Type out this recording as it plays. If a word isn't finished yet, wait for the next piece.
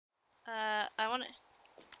want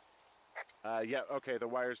it? Yeah, okay, the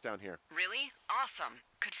wire's down here. Really? Awesome.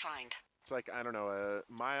 Good find. It's like, I don't know, a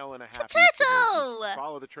mile and a half east of me. You Potato!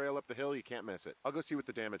 follow the trail up the hill, you can't miss it. I'll go see what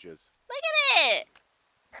the damage is. Look at it!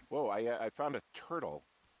 Whoa, I found a turtle.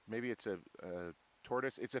 Maybe it's a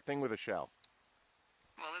tortoise. It's a thing with a shell.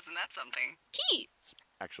 Well, isn't that something? Cute. It's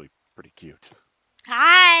actually pretty cute.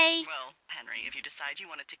 Hi! Well, Henry, if you decide you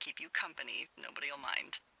want it to keep you company, nobody'll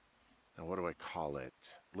mind. Now, what do I call it?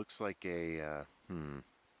 Looks like a,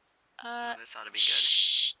 Oh, this ought to be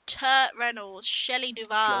good. Turt Reynolds, Shelley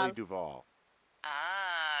Duvall. Shelley Duvall.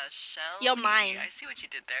 Ah, Shelly. You're mine. I see what you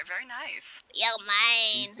did there. Very nice. You're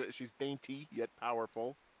mine. She's dainty, yet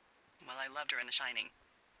powerful. Well, I loved her in The Shining.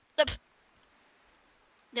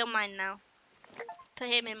 You're mine now. Put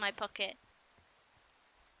him in my pocket.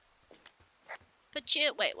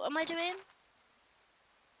 Wait, what am I doing?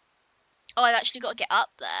 Oh, I've actually got to get up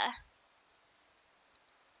there.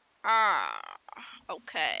 Ah,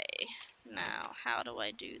 okay. Now, how do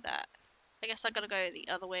I do that? I guess I gotta go the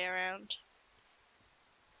other way around.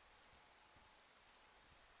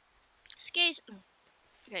 Excuse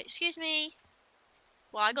me.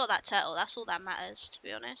 Well, I got that turtle. That's all that matters, to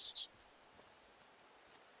be honest.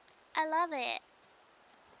 I love it.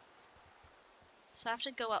 So I have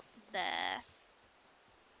to go up there.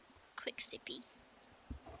 Quick sippy.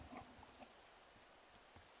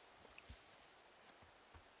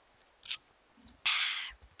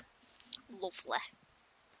 Lovely.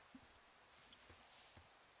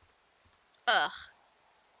 Ugh.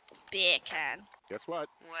 Beer can. Guess what?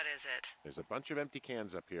 What is it? There's a bunch of empty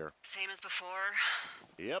cans up here. Same as before?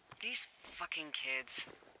 Yep. These fucking kids.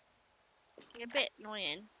 A bit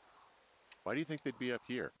annoying. Why do you think they'd be up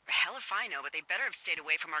here? Hell if I know, but they better have stayed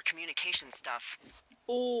away from our communication stuff.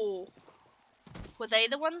 Oh. Were they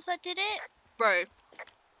the ones that did it? Bro.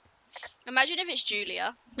 Imagine if it's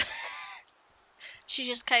Julia. She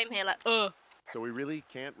just came here like, ugh. So we really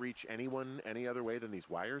can't reach anyone any other way than these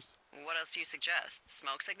wires? What else do you suggest?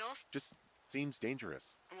 Smoke signals? Just seems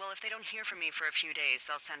dangerous. Well, if they don't hear from me for a few days,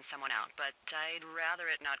 they'll send someone out, but I'd rather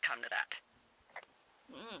it not come to that.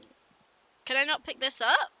 Can I not pick this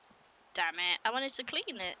up? Damn it. I wanted to clean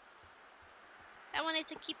it. I wanted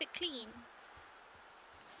to keep it clean.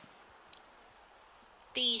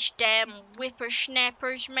 These damn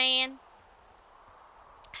whippersnappers, man.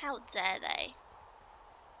 How dare they?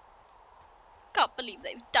 Can't believe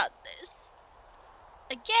they've done this.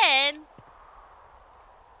 Again?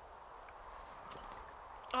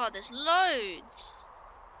 Oh, there's loads.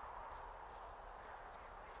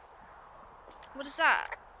 What is that?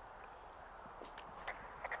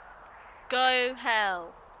 Go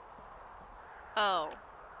hell. Oh.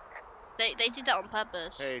 They did that on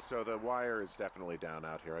purpose. Hey, so the wire is definitely down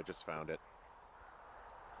out here. I just found it.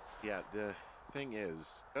 Yeah, the thing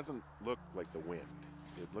is, it doesn't look like the wind.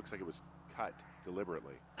 It looks like it was cut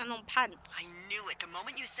deliberately. And on pants. I knew it the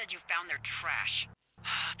moment you said you found their trash.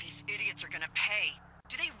 These idiots are gonna pay.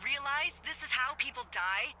 Do they realize this is how people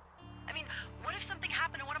die? I mean, what if something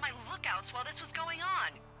happened to one of my lookouts while this was going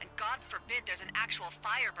on? And God forbid there's an actual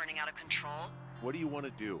fire burning out of control. What do you want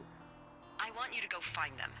to do? I want you to go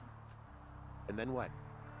find them. And then what?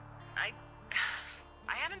 I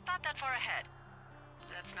haven't thought that far ahead.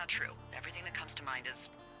 That's not true. Everything that comes to mind is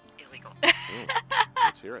illegal. Oh,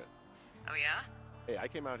 let's hear it. Oh yeah? Hey, I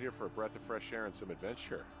came out here for a breath of fresh air and some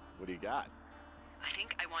adventure. What do you got? I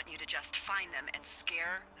think I want you to just find them and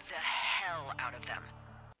scare the hell out of them.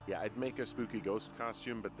 Yeah, I'd make a spooky ghost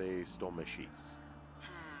costume, but they stole my sheets.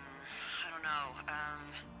 I don't know.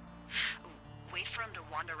 Wait for them to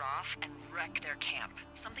wander off and wreck their camp.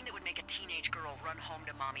 Something that would make a teenage girl run home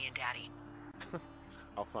to mommy and daddy.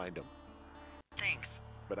 I'll find them. Thanks.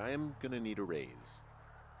 But I am gonna need a raise.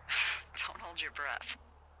 Don't hold your breath.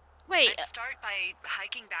 Wait. I'd start by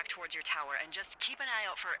hiking back towards your tower and just keep an eye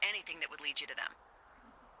out for anything that would lead you to them.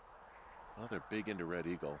 Well, they're big into Red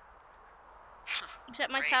Eagle. Is that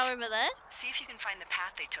my Great. tower over there? See if you can find the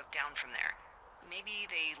path they took down from there. Maybe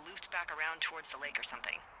they looped back around towards the lake or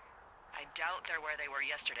something. I doubt they're where they were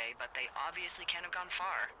yesterday, but they obviously can't have gone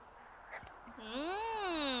far.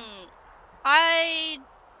 I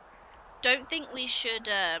don't think we should,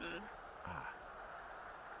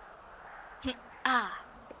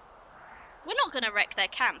 We're not gonna wreck their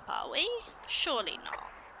camp, are we? Surely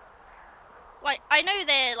not. Like, I know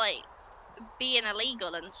they're, like, being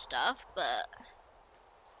illegal and stuff, but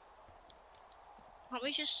can't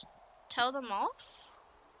we just tell them off?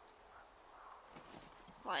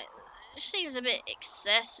 Like, it seems a bit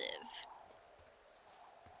excessive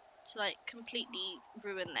to, like, completely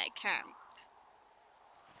ruin their camp.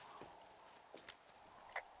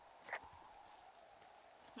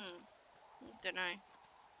 Don't know.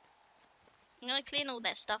 I'm gonna clean all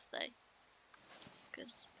their stuff though,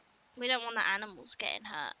 because we don't want the animals getting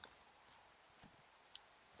hurt.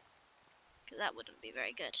 Because that wouldn't be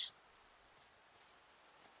very good.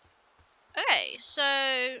 Okay,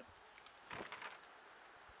 so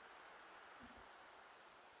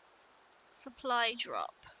supply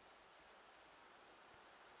drop.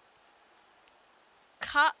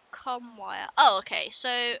 Cut comm wire. Oh, okay. So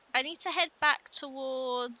I need to head back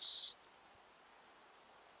towards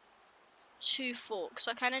Two Forks.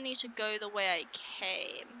 So I kind of need to go the way I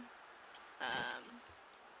came.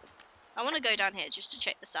 I want to go down here just to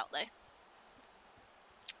check this out, though. I'm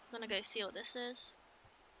gonna go see what this is.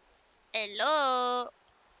 Hello.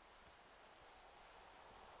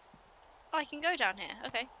 Oh, I can go down here.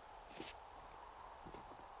 Okay.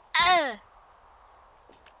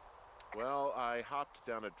 Well, I hopped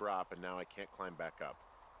down a drop and now I can't climb back up.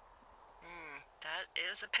 That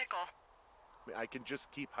is a pickle. I mean, I can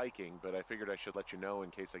just keep hiking, but I figured I should let you know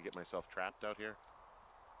in case I get myself trapped out here.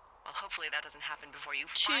 Well, hopefully that doesn't happen before you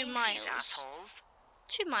 2 find miles. these assholes.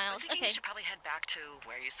 2 I was miles. thinking Okay. you should probably head back to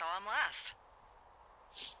where you saw him last.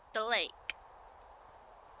 The lake.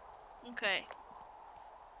 Okay.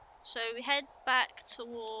 So we head back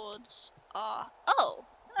towards our... Oh,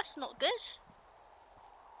 that's not good.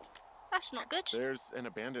 That's not good. There's an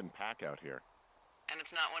abandoned pack out here. And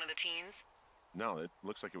it's not one of the teens? No, it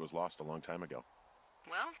looks like it was lost a long time ago.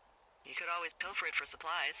 Well, you could always pilfer it for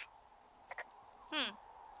supplies.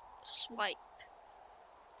 Swipe.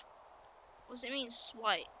 What does it mean,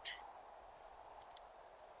 swipe?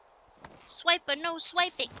 Swipe or no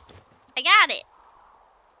swiping? I got it!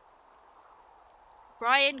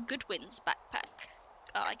 Brian Goodwin's backpack.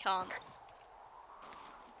 Oh, I can't.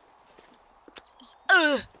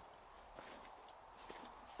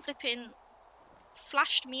 Flipping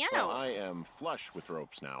flashed me out. Well, I am flush with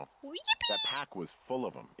ropes now. Yippee! That pack was full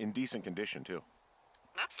of them, in decent condition too.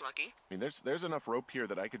 That's lucky. I mean, there's enough rope here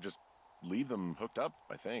that I could just leave them hooked up,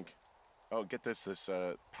 I think. Oh, get this. This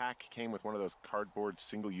pack came with one of those cardboard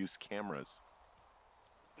single-use cameras.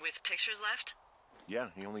 With pictures left? Yeah,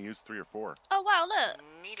 he only used 3 or 4. Oh wow, look.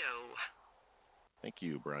 Neato. Thank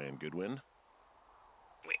you, Brian Goodwin.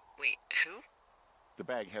 Wait, who? The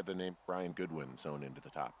bag had the name Brian Goodwin sewn into the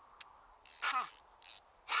top. Huh.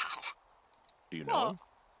 Wow. Do you know What? him?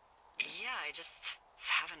 Yeah, I just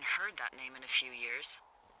haven't heard that name in a few years.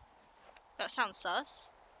 That sounds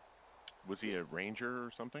sus. Was he a ranger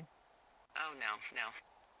or something? Oh, no.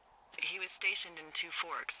 He was stationed in Two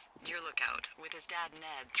Forks, your lookout, with his dad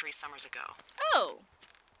Ned 3 summers ago. Oh.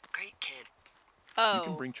 Great kid. Oh. You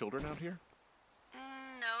can bring children out here?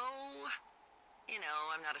 No. You know,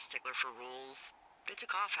 I'm not a stickler for rules. They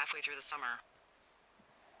took off halfway through the summer.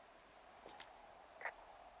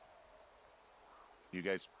 You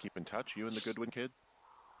guys keep in touch, you and the Goodwin kid?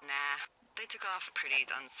 Nah, they took off pretty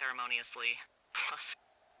unceremoniously. Plus,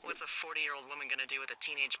 what's a 40-year-old woman gonna do with a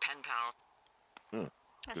teenage pen pal?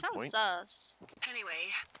 That Good sounds point. sus.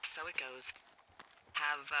 Anyway, so it goes.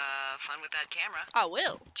 Have fun with that camera. I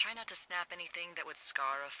will. Try not to snap anything that would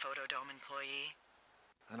scar a Photodome employee.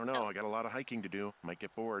 I don't know, I got a lot of hiking to do. Might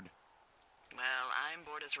get bored. Well, I'm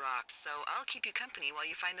bored as rocks, so I'll keep you company while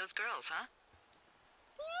you find those girls, huh?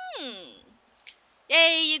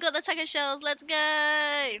 Yay, you got the taco shells. Let's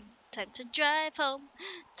go. Time to drive home.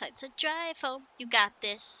 Time to drive home. You got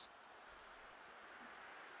this.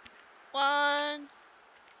 1,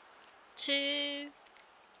 2,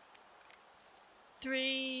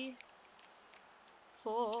 3,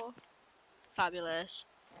 4. Fabulous.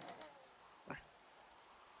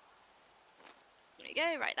 There you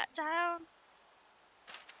go. Write that down.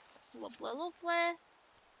 Lovely, lovely.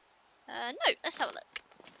 No, let's have a look.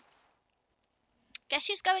 Guess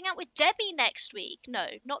who's going out with Debbie next week? No,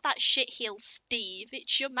 not that shitheel Steve.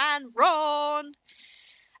 It's your man Ron.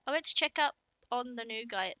 I went to check up on the new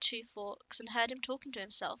guy at Two Forks and heard him talking to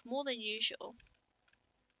himself more than usual.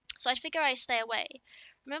 So I figure I stay away.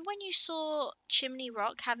 Remember when you saw Chimney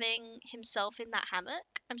Rock having himself in that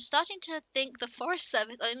hammock? I'm starting to think the Forest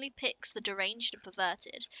Service only picks the deranged and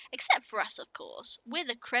perverted. Except for us, of course. We're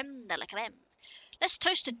the creme de la creme. Let's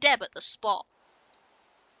toast to Deb at the spot.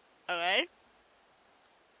 Okay.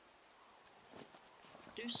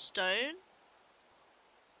 Do stone.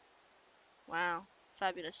 Wow.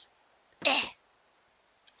 Fabulous.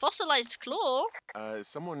 Fossilized claw?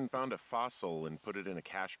 Someone found a fossil and put it in a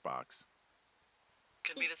cache box.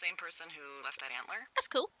 Could be the same person who left that antler. That's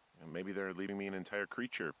cool. And maybe they're leaving me an entire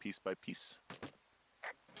creature, piece by piece.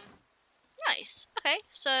 Nice. Okay,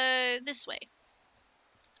 so this way.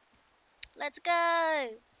 Let's go.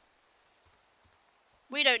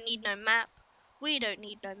 We don't need no map. We don't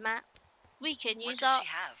need no map. We can What use does our... she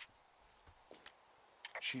have?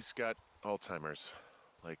 She's got Alzheimer's,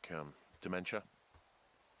 like, dementia.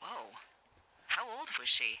 Whoa. How old was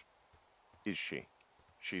she? Is she?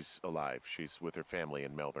 She's alive. She's with her family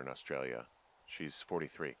in Melbourne, Australia. She's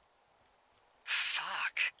 43.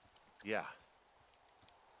 Fuck. Yeah.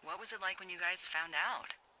 What was it like when you guys found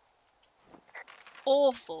out?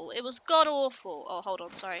 Awful. It was god awful. Oh, hold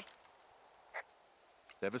on, sorry.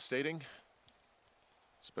 Devastating.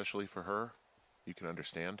 Especially for her. You can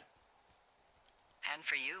understand. And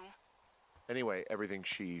for you? Anyway, everything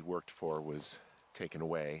she worked for was taken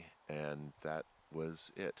away, and that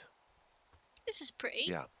was it. This is pretty.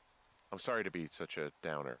 Yeah. I'm sorry to be such a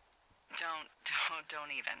downer.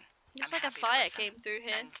 Don't even. Looks I'm like a happy to fire listen. came through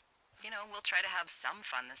here. And, we'll try to have some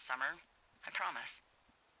fun this summer. I promise.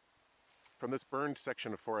 From this burned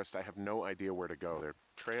section of forest, I have no idea where to go. Their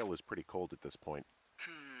trail is pretty cold at this point.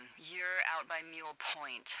 You're out by Mule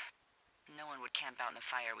Point. No one would camp out in the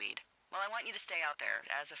fireweed. Well, I want you to stay out there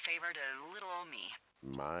as a favor to little old me.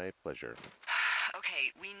 My pleasure.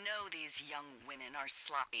 Okay, we know these young women are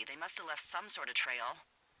sloppy. They must have left some sort of trail.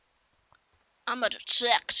 I'm a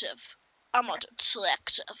detective. I'm a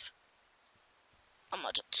detective. I'm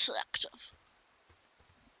a detective.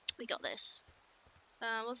 We got this.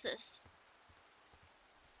 What's this?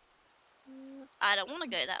 I don't want to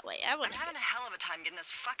go that way. I want I'm to having go... a hell of a time getting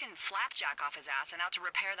this fucking flapjack off his ass and out to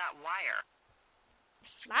repair that wire.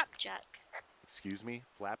 Flapjack. Excuse me,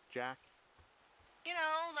 Flapjack? You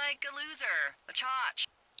know, like a loser, a chotch.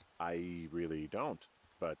 I really don't,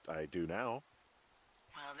 but I do now.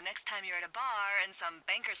 Well, the next time you're at a bar and some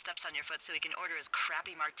banker steps on your foot so he can order his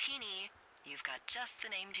crappy martini, you've got just the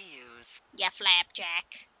name to use. Yeah,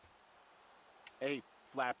 Flapjack. Hey,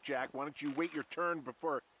 Flapjack, why don't you wait your turn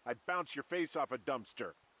before I bounce your face off a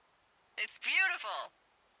dumpster? It's beautiful.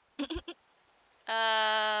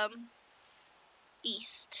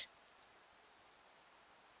 East.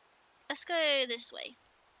 Let's go this way.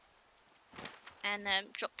 And,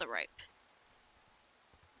 drop the rope.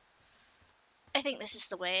 I think this is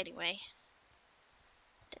the way anyway.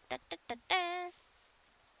 Da, da, da, da.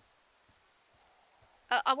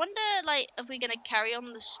 I wonder, like, if we're gonna carry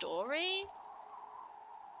on the story?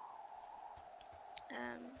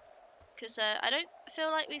 Because I don't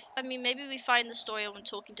feel like I mean, maybe we find the story when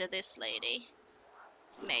talking to this lady.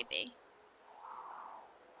 Maybe.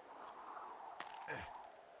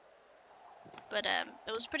 But,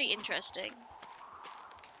 it was pretty interesting.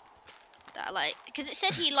 That, like, because it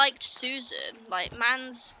said he liked Susan. Like,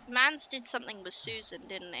 Mans did something with Susan,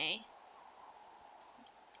 didn't he?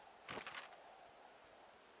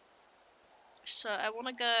 So, I want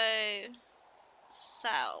to go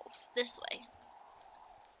south, this way.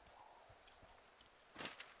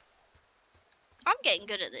 I'm getting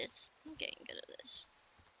good at this.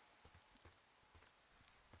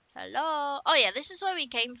 Hello? Oh yeah, this is where we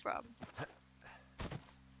came from.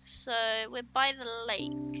 So, we're by the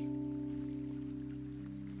lake.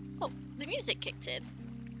 Oh, the music kicked in.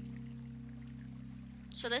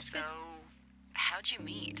 So let's go. So, how'd you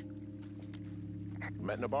meet?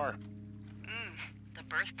 Met in a bar. The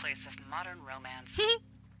birthplace of modern romance.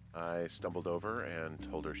 I stumbled over and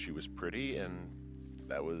told her she was pretty, and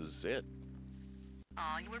that was it.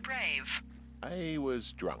 Aw, you were brave. I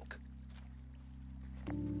was drunk.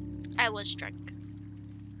 I was drunk.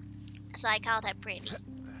 So I called her pretty.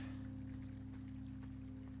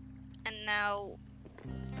 And now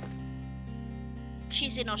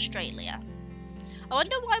she's in Australia. I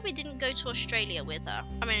wonder why we didn't go to Australia with her.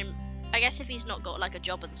 I mean, I guess if he's not got like a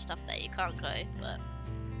job and stuff there, you can't go, but...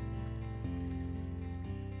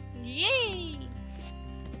 Yay!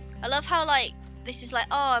 I love how, like, this is like,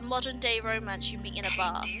 oh, a modern day romance you meet in a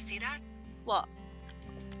bar. Do you see that? What?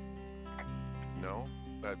 No?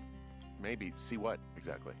 Maybe. See what,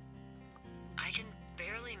 exactly? I can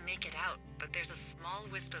barely make it out, but there's a small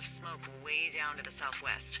wisp of smoke way down to the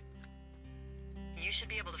southwest. You should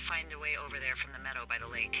be able to find a way over there from the meadow by the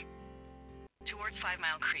lake. Towards 5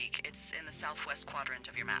 Mile Creek. It's in the southwest quadrant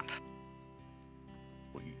of your map.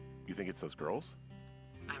 Well, you think it's those girls?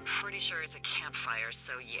 I'm pretty sure it's a campfire,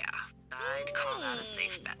 so yeah. I'd call that a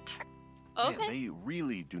safe bet. Okay. Man, they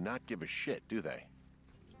really do not give a shit, do they?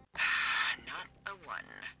 Not a one.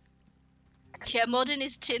 Yeah, modern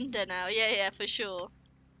is Tinder now. Yeah, for sure.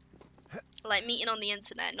 Like meeting on the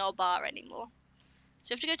internet, not a bar anymore.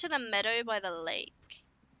 So we have to go to the meadow by the lake.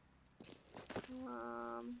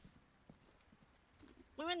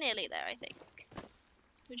 We were nearly there, I think.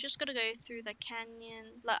 We just gotta go through the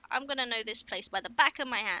canyon. Like, I'm gonna know this place by the back of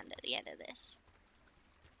my hand at the end of this.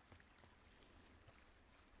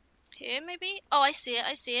 Here, maybe? Oh, I see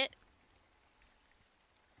it.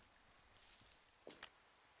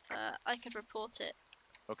 I could report it.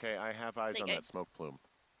 Okay, I have eyes There on you go. that smoke plume.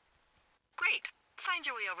 Great. Find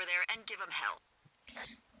your way over there and give him hell.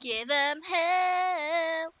 Give them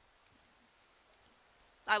hell.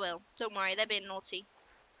 I will. Don't worry, they're being naughty.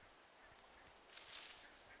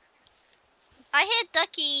 I hear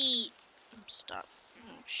ducky. I'm stuck.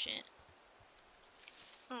 Oh shit.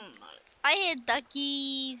 Oh no. I hear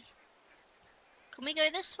duckies. Can we go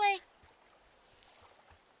this way?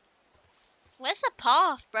 Where's the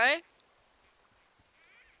path, bro?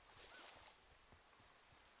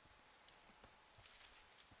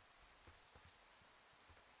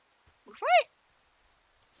 Which way?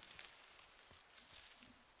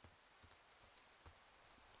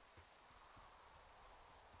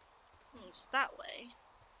 It's that way.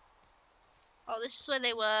 Oh, this is where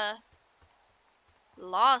they were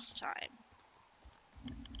last time.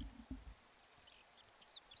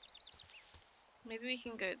 Maybe we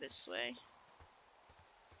can go this way.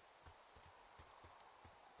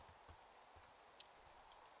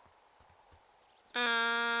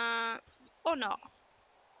 Or not.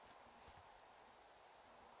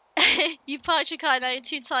 You parked your car now, you're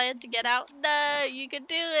too tired to get out. No, you can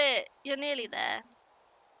do it. You're nearly there.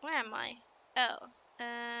 Where am I? Oh.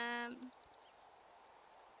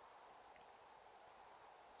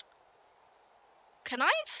 Can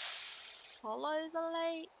I follow the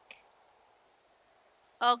lake?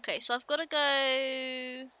 Okay, so I've got to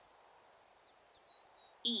go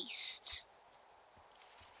east.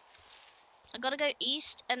 I've got to go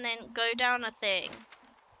east and then go down a thing.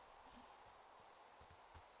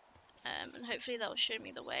 And hopefully that'll show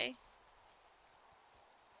me the way.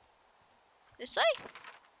 This way?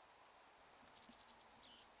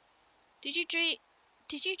 Did you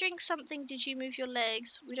drink something? Did you move your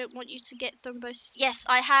legs? We don't want you to get thrombosis. Yes,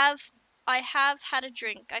 I have had a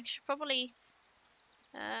drink. I should probably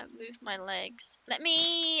move my legs. Let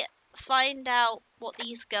me find out what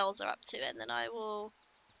these girls are up to, and then I will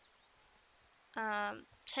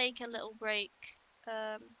take a little break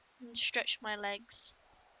and stretch my legs.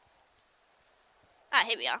 Ah,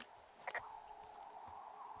 here we are.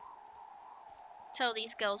 Tell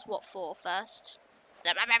these girls what for first.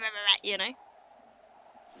 You know.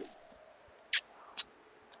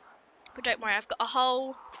 But don't worry, I've got a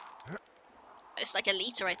whole. It's like a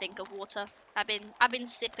liter, I think, of water. I've been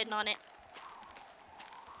sipping on it.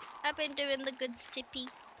 I've been doing the good sippy.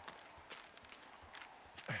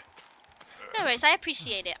 No worries, I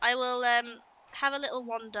appreciate it. I will have a little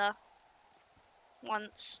wander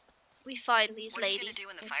once we find these What are you gonna ladies do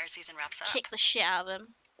when the fire season wraps up? kick the shit out of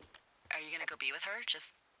them. Are you gonna go be with her?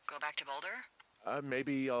 Just go back to Boulder?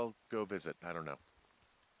 Maybe I'll go visit. I don't know.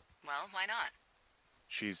 Well, why not?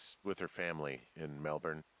 She's with her family in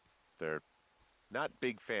Melbourne. They're not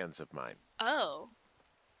big fans of mine. Oh.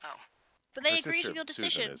 Oh. But they Her agreed sister, with your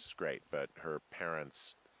decision. Susan, is great, but her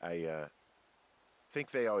parents, I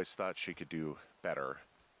think they always thought she could do better,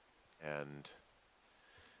 and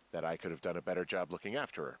that I could have done a better job looking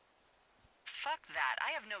after her. Fuck that.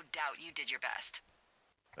 I have no doubt you did your best.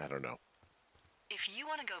 I don't know. If you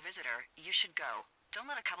want to go visit her, you should go. Don't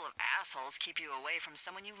let a couple of assholes keep you away from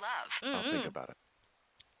someone you love. I'll think about it.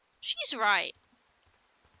 She's right.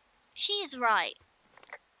 She's right.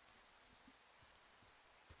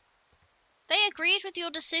 They agreed with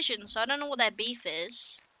your decision, so I don't know what their beef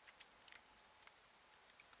is.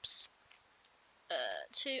 Oops.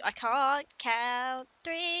 2. I can't count.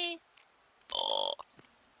 3, 4.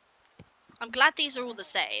 I'm glad these are all the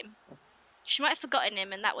same. She might have forgotten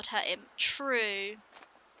him, and that would hurt him. True.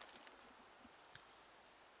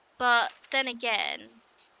 But then again,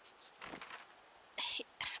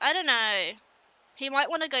 I don't know. He might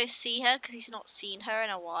want to go see her because he's not seen her in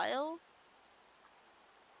a while.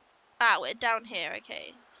 Ah, we're down here.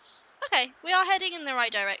 Okay. Okay, we are heading in the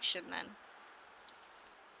right direction then.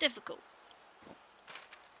 Difficult.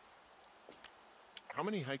 How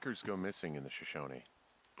many hikers go missing in the Shoshone?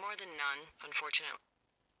 More than none, unfortunately.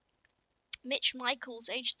 Mitch Michaels,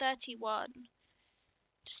 age 31.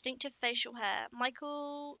 Distinctive facial hair.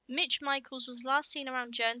 Mitch Michaels was last seen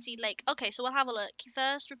around Guernsey Lake. Okay, so we'll have a look. He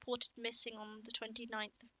first reported missing on the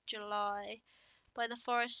 29th of July by the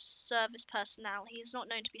Forest Service personnel. He is not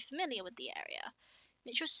known to be familiar with the area.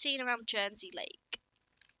 Mitch was seen around Guernsey Lake.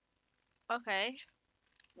 Okay.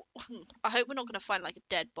 I hope we're not going to find like a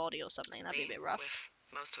dead body or something. That'd be a bit rough.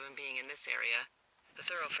 With most of them being in this area. The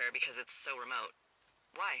thoroughfare because it's so remote.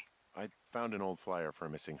 Why? I found an old flyer for a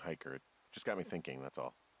missing hiker. It just got me thinking, that's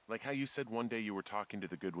all. Like how you said one day you were talking to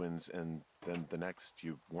the Goodwins and then the next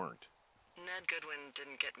you weren't. Ned Goodwin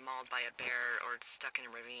didn't get mauled by a bear or stuck in a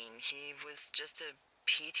ravine. He was just a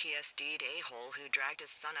PTSD'd a-hole who dragged his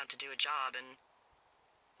son out to do a job and...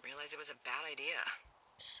 Realized it was a bad idea.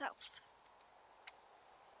 Self.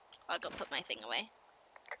 I gotta put my thing away.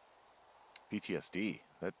 PTSD.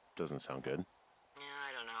 That doesn't sound good. Yeah,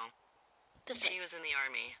 I don't know. This way. He was in the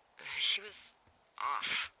army. He was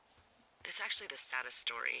off. It's actually the saddest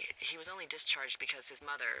story. He was only discharged because his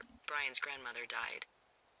mother, Brian's grandmother, died.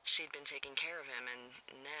 She'd been taking care of him,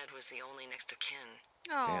 and Ned was the only next of kin.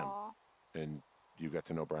 Aww. And you got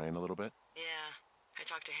to know Brian a little bit? Yeah, I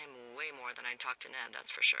talked to him way more than I'd talked to Ned,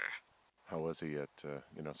 that's for sure. How was he at,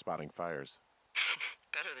 spotting fires?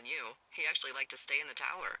 Better than you. He actually liked to stay in the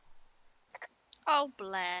tower. Oh,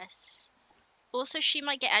 bless. Also, she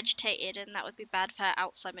might get agitated, and that would be bad for her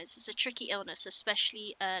Alzheimer's. It's a tricky illness,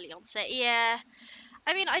 especially early onset. Yeah.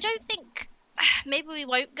 I mean, I don't think... Maybe we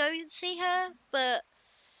won't go and see her, but...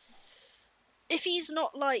 If he's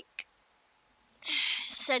not, like...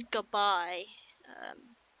 said goodbye...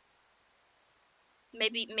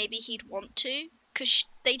 maybe he'd want to. Because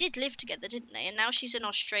they did live together, didn't they? And now she's in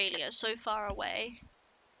Australia, so far away.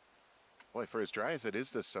 Boy, for as dry as it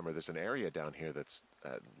is this summer, there's an area down here that's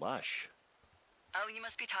lush. Oh, you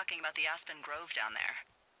must be talking about the Aspen Grove down there.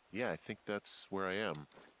 Yeah, I think that's where I am.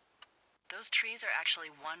 Those trees are actually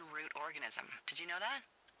one root organism. Did you know that?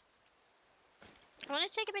 I want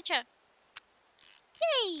to take a picture.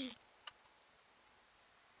 Yay!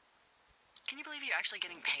 Can you believe you're actually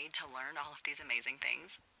getting paid to learn all of these amazing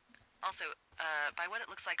things? Also, by what it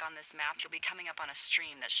looks like on this map, you'll be coming up on a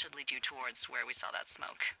stream that should lead you towards where we saw that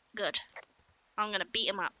smoke. Good. I'm gonna beat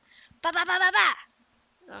him up. Ba ba ba ba ba!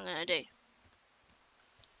 That's what I'm gonna do.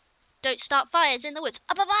 Don't start fires in the woods.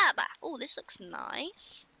 Ba ba ba ba! Oh, this looks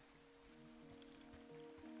nice.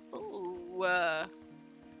 Ooh,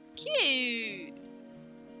 cute.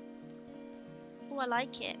 Oh, I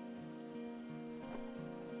like it.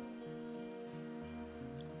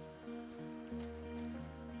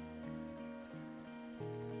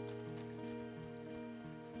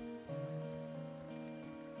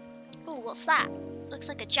 Oh, what's that? Looks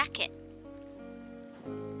like a jacket.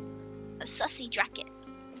 A sussy jacket.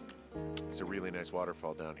 There's a really nice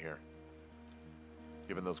waterfall down here.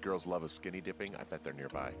 Given those girls love a skinny dipping, I bet they're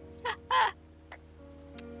nearby.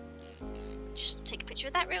 Just take a picture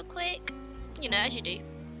of that real quick. You know, as you do.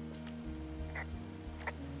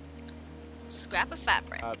 Scrap of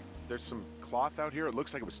fabric. There's some cloth out here. It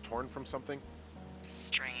looks like it was torn from something.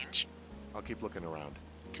 Strange. I'll keep looking around.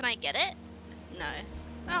 Can I get it?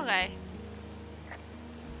 No. Okay.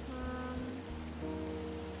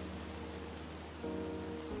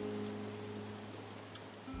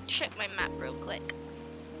 Check my map real quick.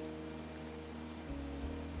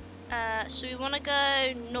 So we want to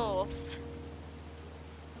go north,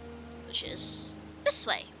 which is this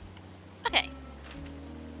way. Okay.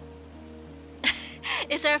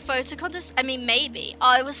 Is there a photo contest? I mean, maybe. Oh,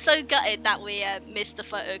 I was so gutted that we missed the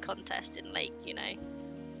photo contest in Lake, you know.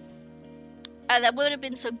 There would have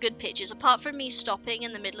been some good pictures, apart from me stopping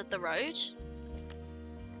in the middle of the road.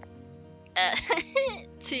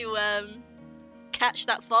 To catch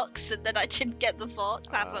that fox, and then I didn't get the fox,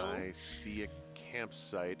 that's all. I see a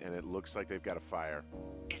campsite, and it looks like they've got a fire.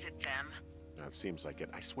 Is it them? It seems like it.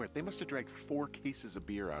 I swear, they must have dragged 4 cases of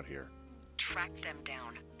beer out here. Track them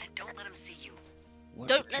down, and don't let them see you. What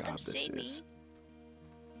Don't a let them job see me. this is.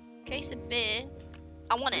 Case of beer.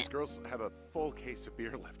 I want These it. girls have a full case of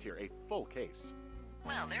beer left here. A full case.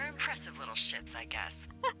 Well, they're impressive little shits, I guess.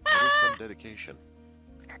 That is some dedication.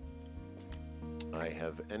 I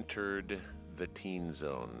have entered the teen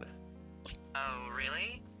zone. Oh,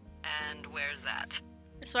 really? And where's that?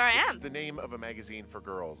 That's where I It's am. the name of a magazine for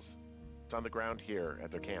girls. It's on the ground here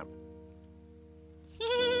at their camp.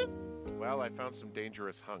 Well, I found some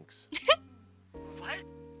dangerous hunks. What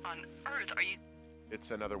on earth are you...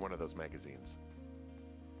 It's another one of those magazines.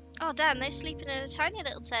 Oh damn, they're sleeping in a tiny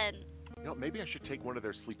little tent. You know, maybe I should take one of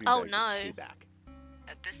their sleeping Oh, bags no. as payback.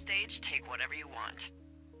 At this stage, take whatever you want.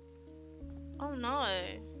 Oh no.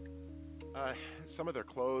 Some of their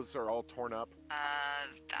clothes are all torn up.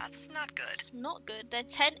 That's not good. It's not good. Their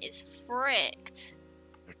tent is fricked.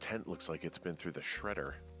 Their tent looks like it's been through the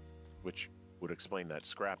shredder, which would explain that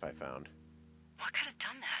scrap I found. What could have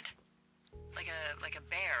done that? Like a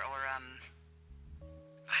bear or,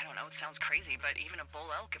 I don't know, it sounds crazy, but even a bull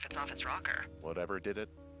elk if it's off its rocker. Whatever did it,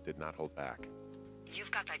 did not hold back.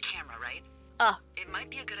 You've got that camera, right? Oh. It might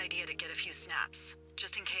be a good idea to get a few snaps,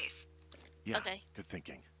 just in case. Yeah, Okay. good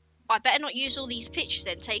thinking. I better not use all these pictures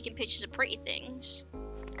then, taking pictures of pretty things.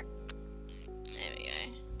 There we go.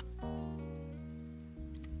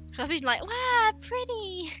 I've been like, wow,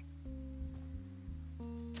 pretty.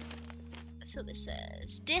 So this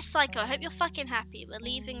says, Dear Psycho, I hope you're fucking happy. We're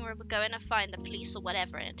leaving, we're going to find the police or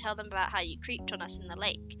whatever and tell them about how you creeped on us in the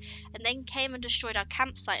lake. And then came and destroyed our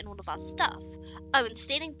campsite and all of our stuff. Oh, and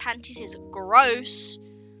stealing panties is gross.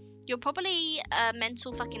 You're probably a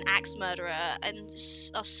mental fucking axe murderer and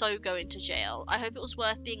are so going to jail. I hope it was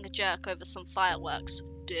worth being a jerk over some fireworks,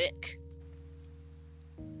 dick.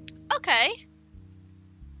 Okay.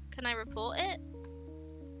 Can I report it?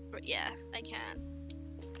 Yeah, I can.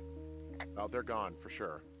 Oh, they're gone for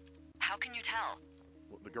sure. How can you tell?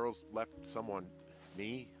 Well, the girls left someone,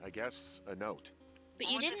 me, I guess, a note. But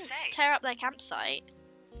Well, you what's it didn't say? tear up their campsite.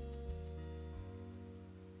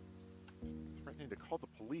 Threatening to call the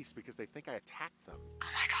police because they think I attacked them. Oh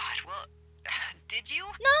my god, well, did you?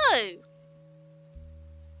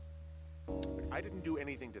 No! I didn't do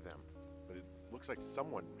anything to them, but it looks like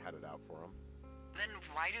someone had it out for them. Then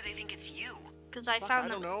why do they think it's you? Because I Fuck, found I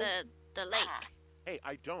them don't at the lake. Huh. Hey,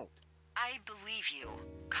 I don't. I believe you.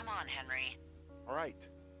 Come on, Henry. All right.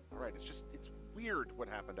 It's weird what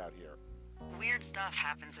happened out here. Weird stuff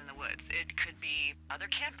happens in the woods. It could be other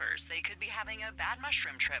campers. They could be having a bad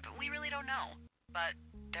mushroom trip. We really don't know. But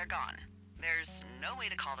they're gone. There's no way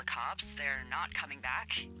to call the cops. They're not coming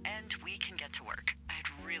back. And we can get to work. I'd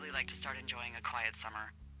really like to start enjoying a quiet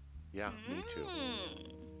summer. Yeah, me too.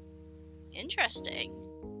 Interesting.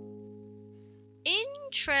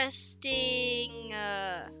 Interesting.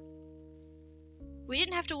 We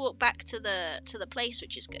didn't have to walk back to the place,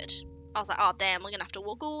 which is good. I was like, oh damn, we're gonna have to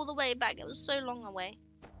walk all the way back. It was so long away.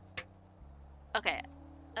 Okay.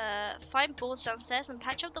 Find boards downstairs and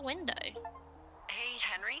patch up the window. Hey,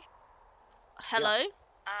 Henry? Hello?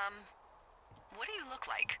 What do you look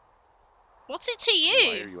like? What's it to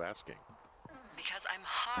Why are you? you asking? Because I'm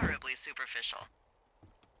horribly superficial.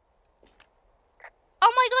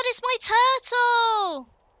 Oh my god, it's my turtle!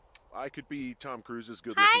 I could be Tom Cruise's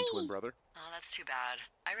good-looking Hi. twin brother. Oh, that's too bad.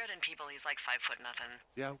 I read in People he's like 5 foot nothing.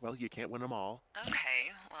 Yeah, well, you can't win them all.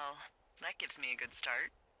 Okay, well, that gives me a good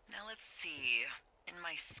start. Now let's see. In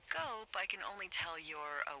my scope, I can only tell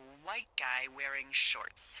you're a white guy wearing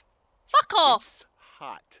shorts. Fuck off! It's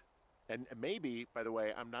hot. And maybe, by the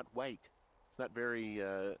way, I'm not white. It's not very,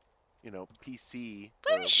 PC.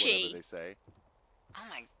 Where or is she? whatever they say. Oh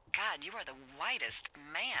my god, you are the whitest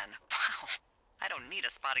man. Wow. I don't need a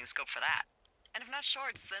spotting scope for that. And if not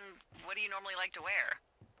shorts, then what do you normally like to wear?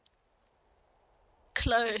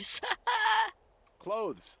 Clothes.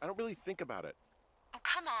 Clothes. I don't really think about it. Oh,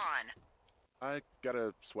 come on. I got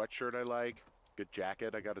a sweatshirt I like. Good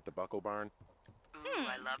jacket I got at the Buckle Barn. Ooh,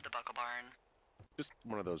 I love the Buckle Barn. Just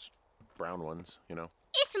one of those brown ones, you know.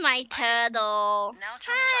 It's my turtle. Now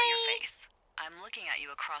tell me about your face. I'm looking at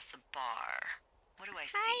you across the bar. What do I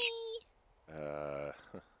see? Hi.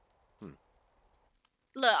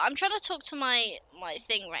 Look, I'm trying to talk to my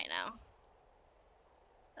thing right now.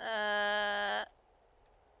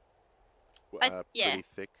 Yeah. Pretty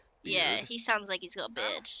thick beard. Yeah, he sounds like he's got a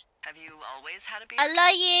beard. Have you always had a beard? I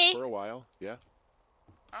love For you. a while, yeah.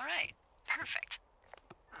 All right, perfect.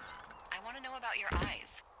 I want to know about your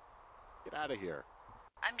eyes. Get out of here.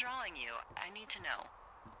 I'm drawing you. I need to know.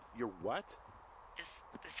 You're what? Is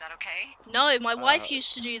that okay? No, my wife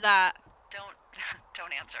used to do that.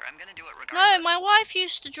 Don't answer. I'm gonna do it regardless. No, my wife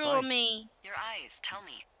used to draw Fine. me. Your eyes. Tell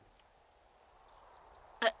me.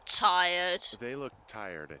 Tired. They look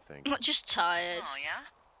tired, I think. Not just tired. Oh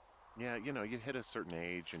yeah. Yeah, you hit a certain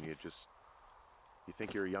age and you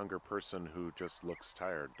think you're a younger person who just looks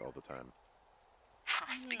tired all the time.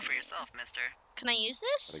 Speak for yourself, mister. Can I use But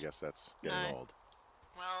I this? guess that's getting No. old.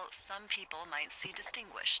 Well, some people might see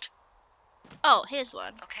distinguished. Oh, here's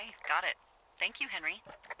one. Okay, got it. Thank you, Henry.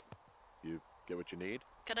 You get what you need?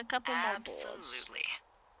 Got a couple more boards. Absolutely.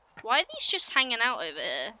 Why are these just hanging out over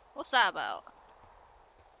here? What's that about?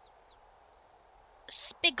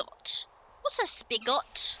 Spigot. What's a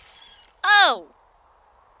spigot? Oh!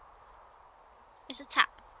 It's a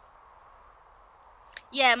tap.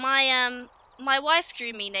 Yeah, my wife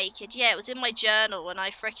drew me naked. Yeah, it was in my journal when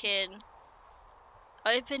I frickin'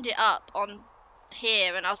 opened it up on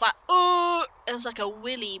here and I was like, oh! It was like a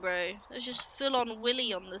willy, bro. It was just full on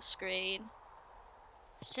willy on the screen.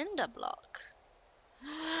 Cinder block.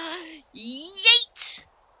 Yeet!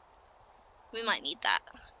 We might need that.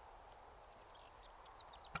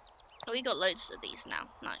 Oh, we got loads of these now.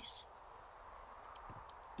 Nice.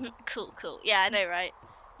 Cool, cool. Yeah, I know, right?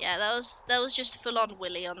 Yeah, that was just full on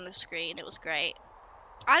willy on the screen. It was great.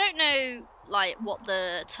 I don't know, like, what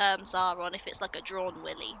the terms are on if it's like a drawn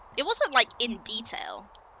willy. It wasn't like in detail.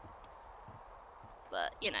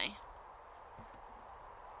 But, you know.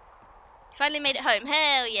 Finally made it home.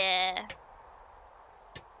 Hell yeah.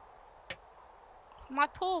 My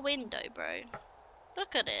poor window, bro.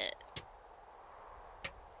 Look at it.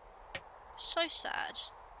 So sad.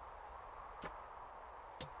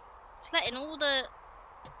 It's letting all the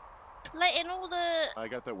I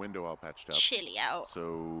got that window all patched up. chili out.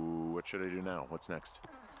 So, what should I do now? What's next?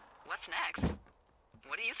 What's next?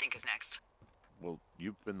 What do you think is next? Well,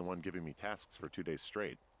 you've been the one giving me tasks for 2 days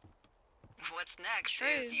straight. What's next True.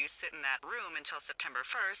 is you sit in that room until September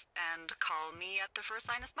 1st and call me at the first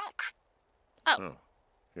sign of smoke. Oh,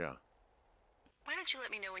 yeah. Why don't you let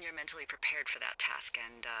me know when you're mentally prepared for that task,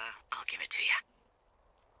 and I'll give it to you.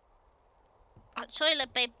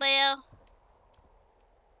 Toilet paper.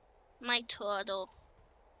 My turtle.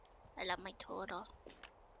 I love my turtle.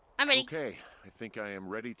 I'm ready. Okay, I think I am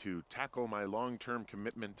ready to tackle my long-term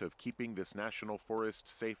commitment of keeping this national forest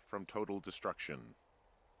safe from total destruction.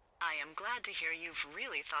 I am glad to hear you've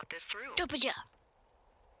really thought this through. Dupaja.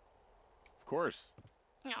 Of course.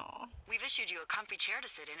 Aw. We've issued you a comfy chair to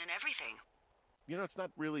sit in and everything. You know, it's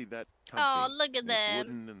not really that comfy. Oh, look at It's them.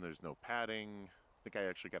 wooden and there's no padding. I think I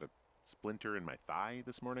actually got a splinter in my thigh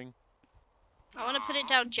this morning. I want to put it Aw.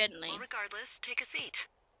 down gently. Well, regardless, take a seat.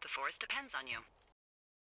 The forest depends on you.